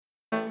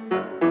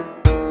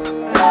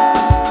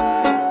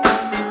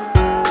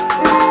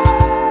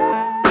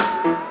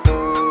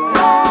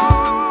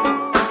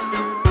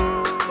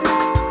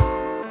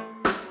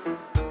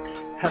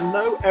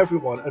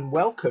everyone, and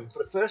welcome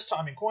for the first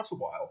time in quite a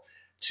while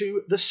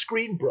to the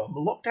Screen Brum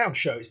Lockdown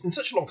Show. It's been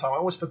such a long time, I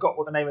always forgot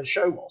what the name of the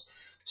show was.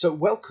 So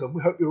welcome,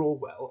 we hope you're all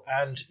well.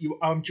 And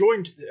I'm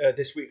joined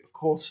this week, of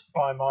course,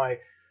 by my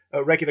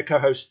regular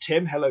co-host,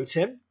 Tim. Hello,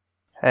 Tim.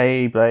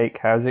 Hey, Blake,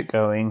 how's it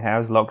going?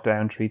 How's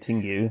lockdown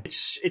treating you?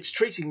 It's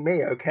treating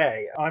me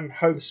okay. I'm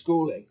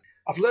homeschooling.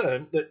 I've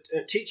learned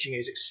that teaching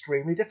is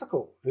extremely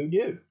difficult. Who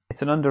knew?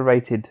 It's an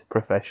underrated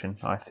profession,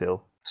 I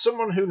feel.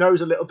 Someone who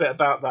knows a little bit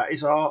about that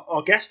is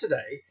our guest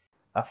today.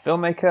 A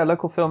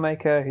local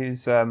filmmaker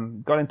who's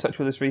got in touch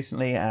with us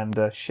recently and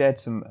shared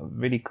some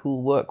really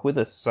cool work with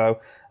us. So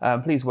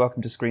please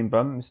welcome to Screen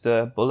Brum,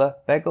 Mr. Buller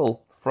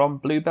Beggle from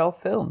Bluebell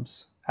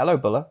Films. Hello,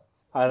 Buller.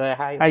 Hi there.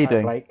 How you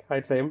doing? Blake.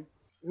 Hi, Tim.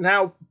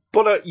 Now,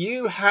 Buller,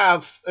 you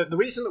have... the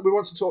reason that we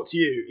want to talk to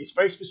you is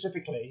very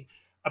specifically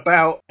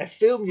about a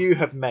film you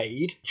have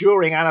made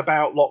during and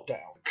about lockdown.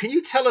 Can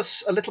you tell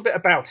us a little bit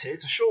about it?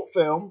 It's a short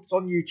film. It's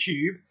on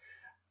YouTube.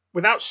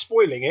 Without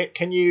spoiling it,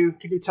 can you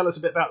tell us a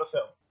bit about the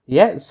film?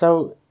 Yeah,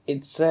 so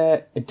it's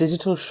a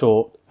digital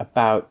short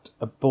about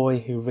a boy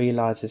who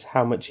realises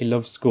how much he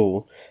loves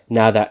school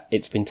now that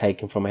it's been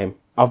taken from him.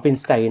 I've been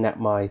staying at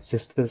my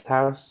sister's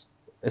house.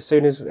 As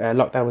soon as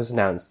lockdown was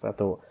announced, I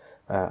thought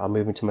I'll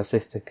move into my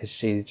sister because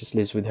she just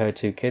lives with her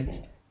 2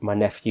 kids, my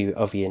nephew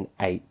Ovian,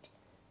 8,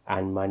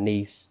 and my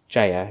niece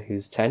Jaya,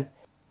 who's 10.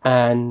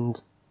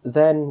 And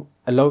then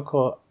a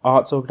local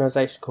arts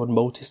organisation called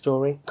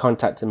Multistory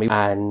contacted me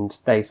and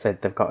they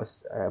said they've got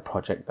a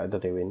project that they're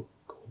doing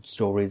called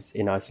Stories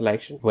in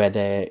Isolation, where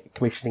they're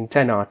commissioning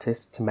 10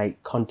 artists to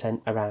make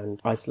content around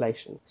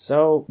isolation.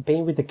 So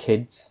being with the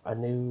kids, I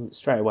knew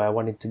straight away I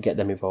wanted to get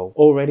them involved.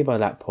 Already by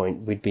that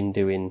point, we'd been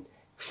doing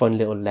fun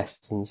little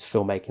lessons,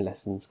 filmmaking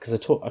lessons, because I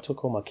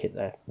took all my kit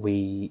there.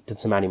 We did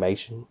some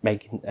animation,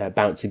 making a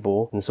bouncy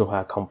ball, and saw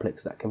how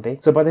complex that can be.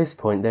 So by this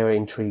point, they were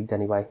intrigued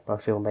anyway by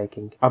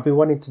filmmaking. I've been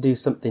wanting to do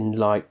something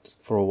light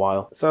for a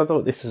while, so I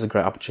thought this was a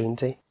great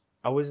opportunity.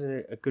 I was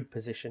in a good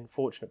position,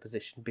 fortunate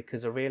position,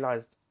 because I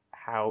realised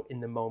how in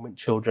the moment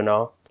children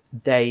are.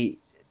 They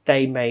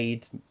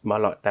made my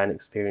lockdown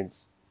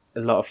experience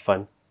a lot of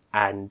fun,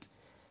 and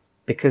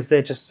because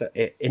they're just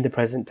in the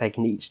present,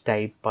 taking each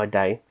day by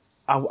day,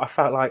 I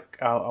felt like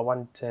I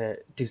wanted to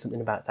do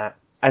something about that,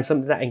 and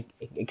something that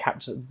it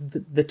captures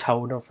the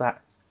tone of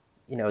that.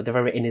 You know, they're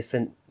very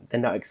innocent. They're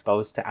not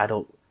exposed to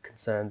adult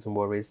concerns and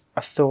worries.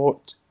 I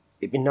thought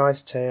it'd be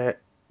nice to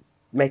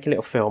make a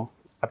little film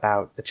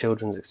about the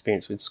children's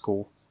experience with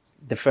school.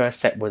 The first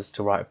step was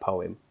to write a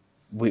poem.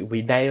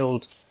 We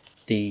nailed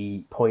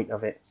the point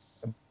of it.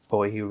 A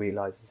boy who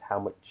realises how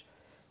much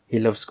he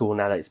loves school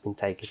now that it's been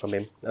taken from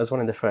him. That was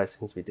one of the first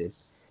things we did.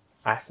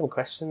 I asked some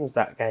questions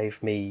that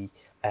gave me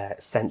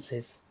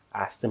senses.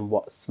 I asked them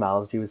what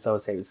smells do you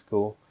associate with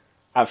school.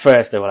 At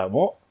first they were like,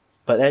 what?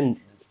 But then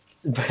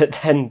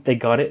they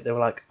got it. They were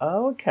like,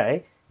 oh,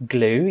 okay.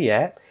 Glue,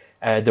 yeah.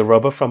 The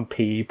rubber from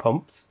PE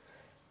pumps.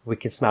 We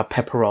could smell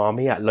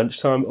pepperami at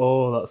lunchtime.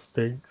 Oh, that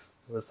stinks,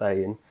 they were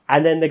saying.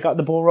 And then they got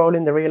the ball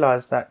rolling. They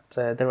realised that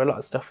there were a lot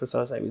of stuff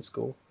associated with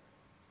school.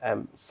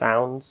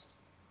 Sounds,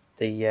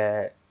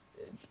 the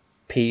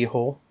PE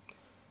hall,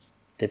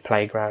 the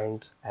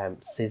playground,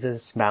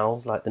 scissors,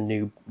 smells like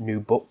the new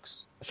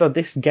books. So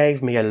this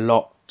gave me a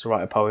lot to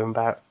write a poem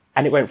about.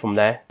 And it went from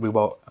there. We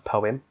wrote a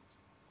poem.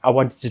 I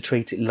wanted to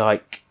treat it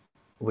like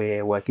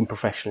we're working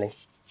professionally,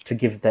 to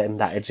give them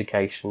that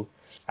education.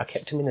 I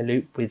kept them in the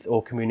loop with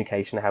all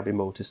communication I had with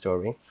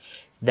Multistory.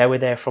 They were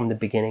there from the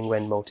beginning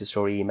when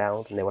Multistory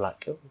emailed, and they were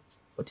like, oh,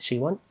 what does she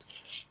want?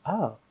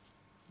 Oh,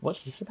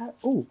 what's this about?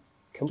 Oh,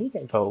 can we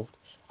get involved?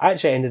 I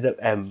actually ended up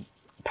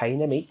paying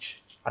them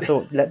each. I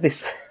thought, let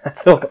this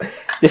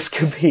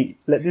be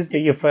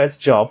your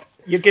first job.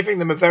 You're giving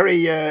them a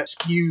very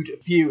skewed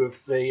view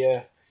of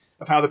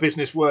how the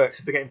business works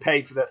if they're getting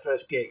paid for their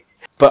first gig.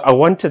 But I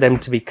wanted them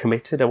to be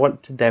committed. I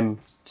wanted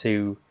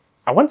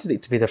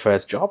it to be their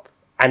first job,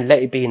 and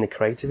let it be in the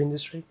creative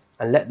industry,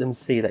 and let them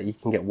see that you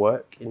can get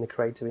work in the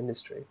creative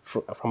industry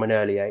from an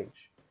early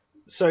age.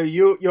 So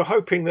you're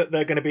hoping that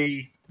they're going to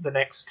be the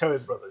next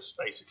Coen brothers,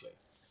 basically?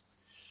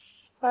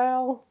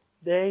 Well,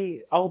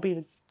 I'll be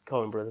the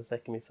Coen brothers. They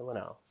can be someone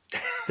else.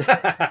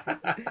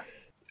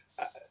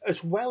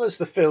 As well as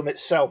the film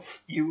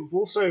itself, you've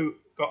also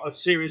got a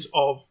series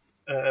of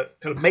kind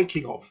of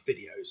making of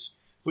videos,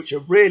 which are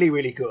really,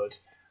 really good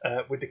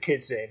with the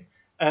kids in.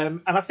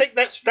 And I think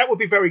that would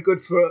be very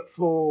good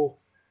for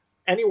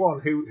anyone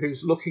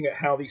who's looking at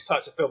how these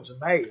types of films are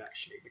made,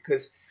 actually,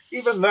 because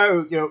even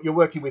though you're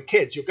working with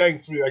kids, you're going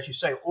through, as you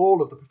say,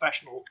 all of the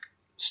professional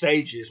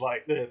stages,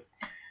 like the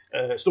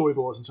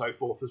storyboards and so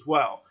forth as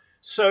well.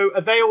 So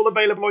are they all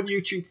available on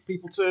YouTube for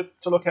people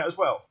to look at as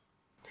well?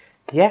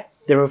 Yeah,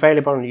 they're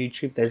available on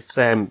YouTube. There's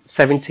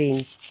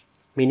 17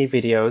 mini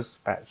videos,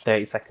 about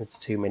 30 seconds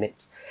to 2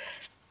 minutes,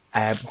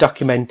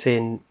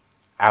 documenting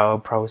our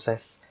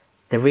process.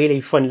 They're really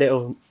fun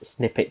little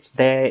snippets.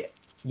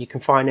 You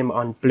can find them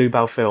on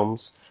Bluebell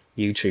Films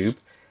YouTube,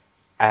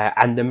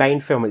 and the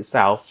main film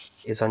itself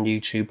is on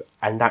YouTube,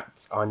 and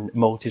that's on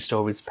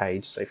Multistory's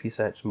page. So if you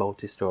search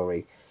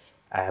Multistory,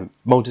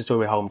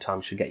 Multi-story home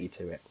time should get you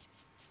to it.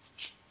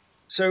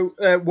 So,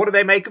 what do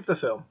they make of the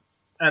film,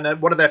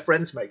 and what do their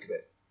friends make of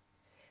it?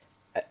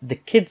 The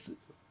kids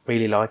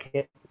really like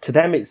it. To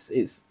them,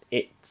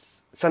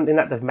 it's something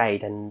that they've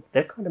made, and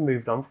they've kind of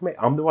moved on from it.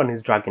 I'm the one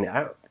who's dragging it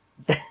out.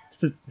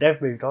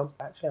 They've moved on.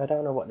 Actually, I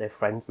don't know what their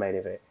friends made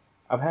of it.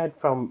 I've heard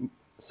from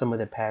some of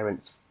their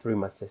parents through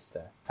my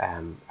sister,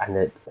 and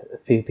a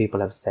few people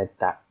have said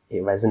that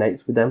it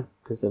resonates with them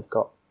because they've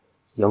got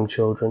young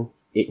children.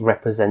 It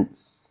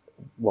represents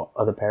what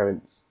other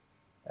parents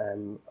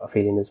are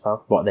feeling as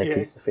well, what their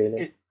kids are feeling.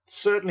 It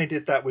certainly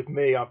did that with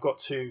me. I've got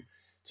two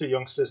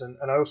youngsters, and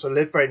I also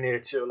live very near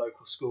to a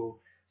local school.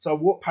 So I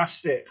walk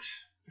past it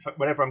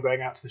whenever I'm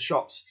going out to the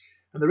shops,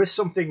 and there is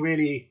something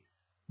really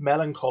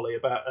melancholy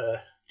about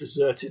a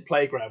deserted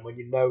playground when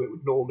you know it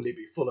would normally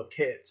be full of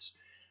kids,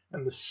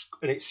 and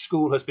its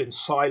school has been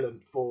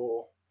silent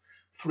for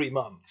 3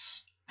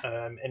 months,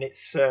 and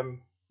it's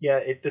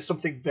there's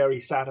something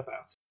very sad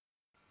about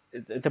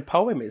it. The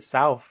poem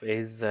itself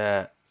is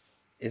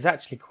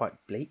actually quite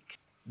bleak.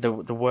 The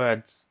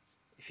words,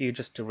 if you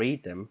just to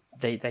read them,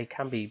 they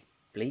can be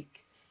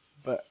bleak,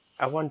 but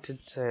I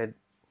wanted to.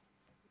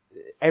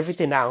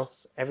 Everything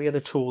else, every other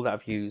tool that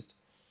I've used,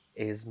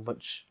 is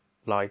much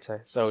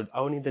lighter. So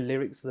only the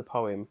lyrics of the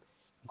poem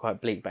are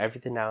quite bleak, but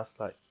everything else,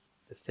 like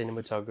the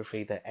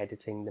cinematography, the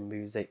editing, the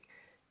music,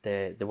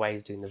 the way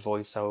he's doing the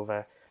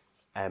voiceover,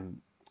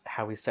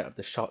 how we set up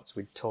the shots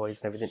with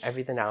toys and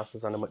everything else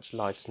is on a much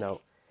lighter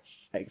note,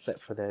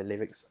 except for the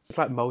lyrics. It's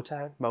like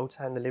Motown.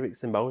 The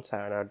lyrics in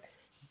Motown are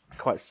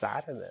quite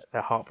sad and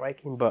they're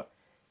heartbreaking, but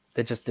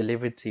they're just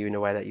delivered to you in a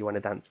way that you want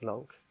to dance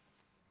along.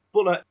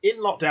 But in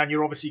lockdown,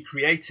 you're obviously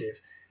creative.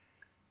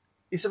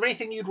 Is there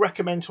anything you'd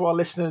recommend to our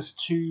listeners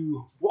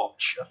to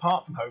watch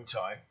apart from Home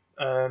Time?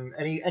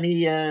 Any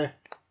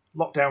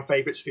lockdown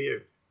favourites for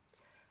you?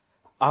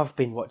 I've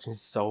been watching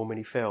so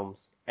many films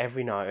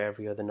every night,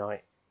 every other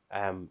night.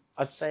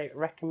 I'd say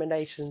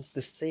recommendations.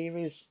 The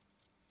series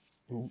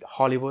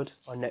Hollywood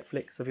on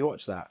Netflix. Have you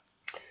watched that?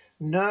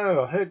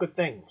 No, I heard good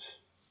things.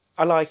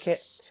 I like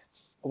it.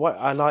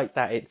 I like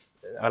that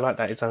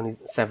it's only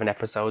 7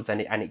 episodes and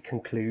it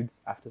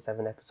concludes after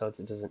 7 episodes.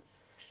 It doesn't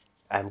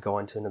go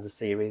on to another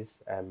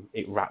series.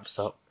 It wraps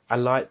up. I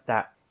like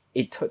that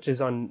it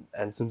touches on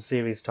some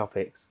serious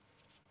topics,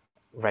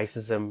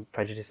 racism,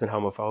 prejudice, and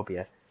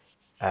homophobia,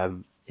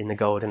 in the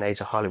golden age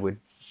of Hollywood,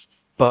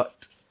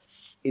 but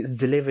it's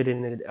delivered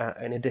in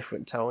a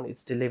different tone.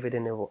 It's delivered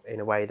in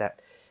a way that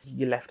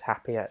you're left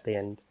happy at the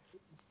end.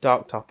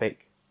 Dark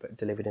topic, but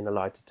delivered in a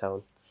lighter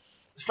tone.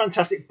 It's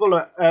fantastic.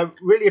 Buller,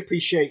 really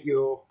appreciate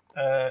your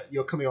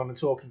coming on and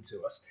talking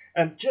to us.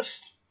 And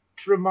just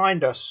to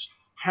remind us,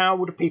 how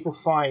would people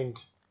find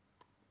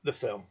the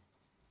film?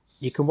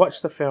 You can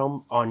watch the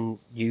film on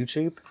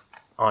YouTube,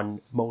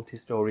 on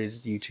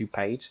Multistory's YouTube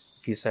page.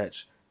 If you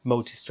search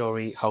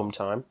Multistory Home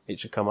Time,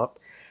 it should come up.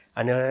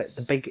 And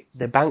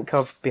the bank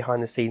of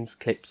behind the scenes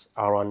clips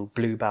are on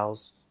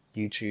Bluebell's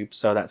YouTube,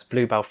 so that's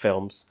Bluebell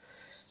Films.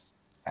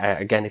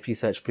 Again, if you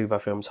search Bluebell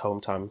Films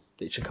Home Time,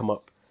 it should come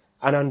up.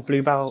 And on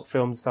Bluebell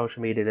Films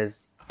social media,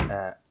 there's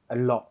a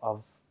lot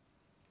of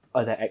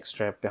other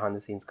extra behind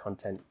the scenes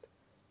content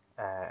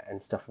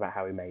and stuff about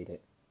how we made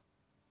it.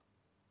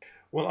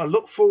 Well, I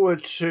look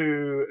forward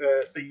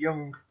to the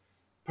young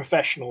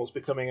professionals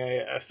becoming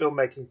a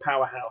filmmaking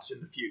powerhouse in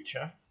the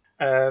future,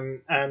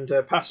 and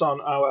pass on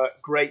our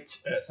great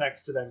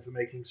thanks to them for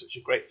making such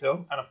a great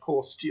film, and of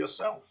course to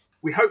yourself.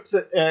 We hope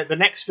that the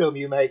next film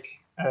you make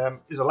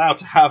is allowed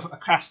to have a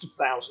cast of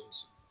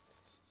thousands.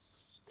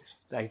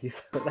 Thank you.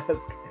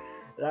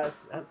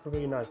 That's a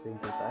really nice thing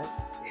to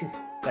say.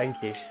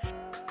 Thank you.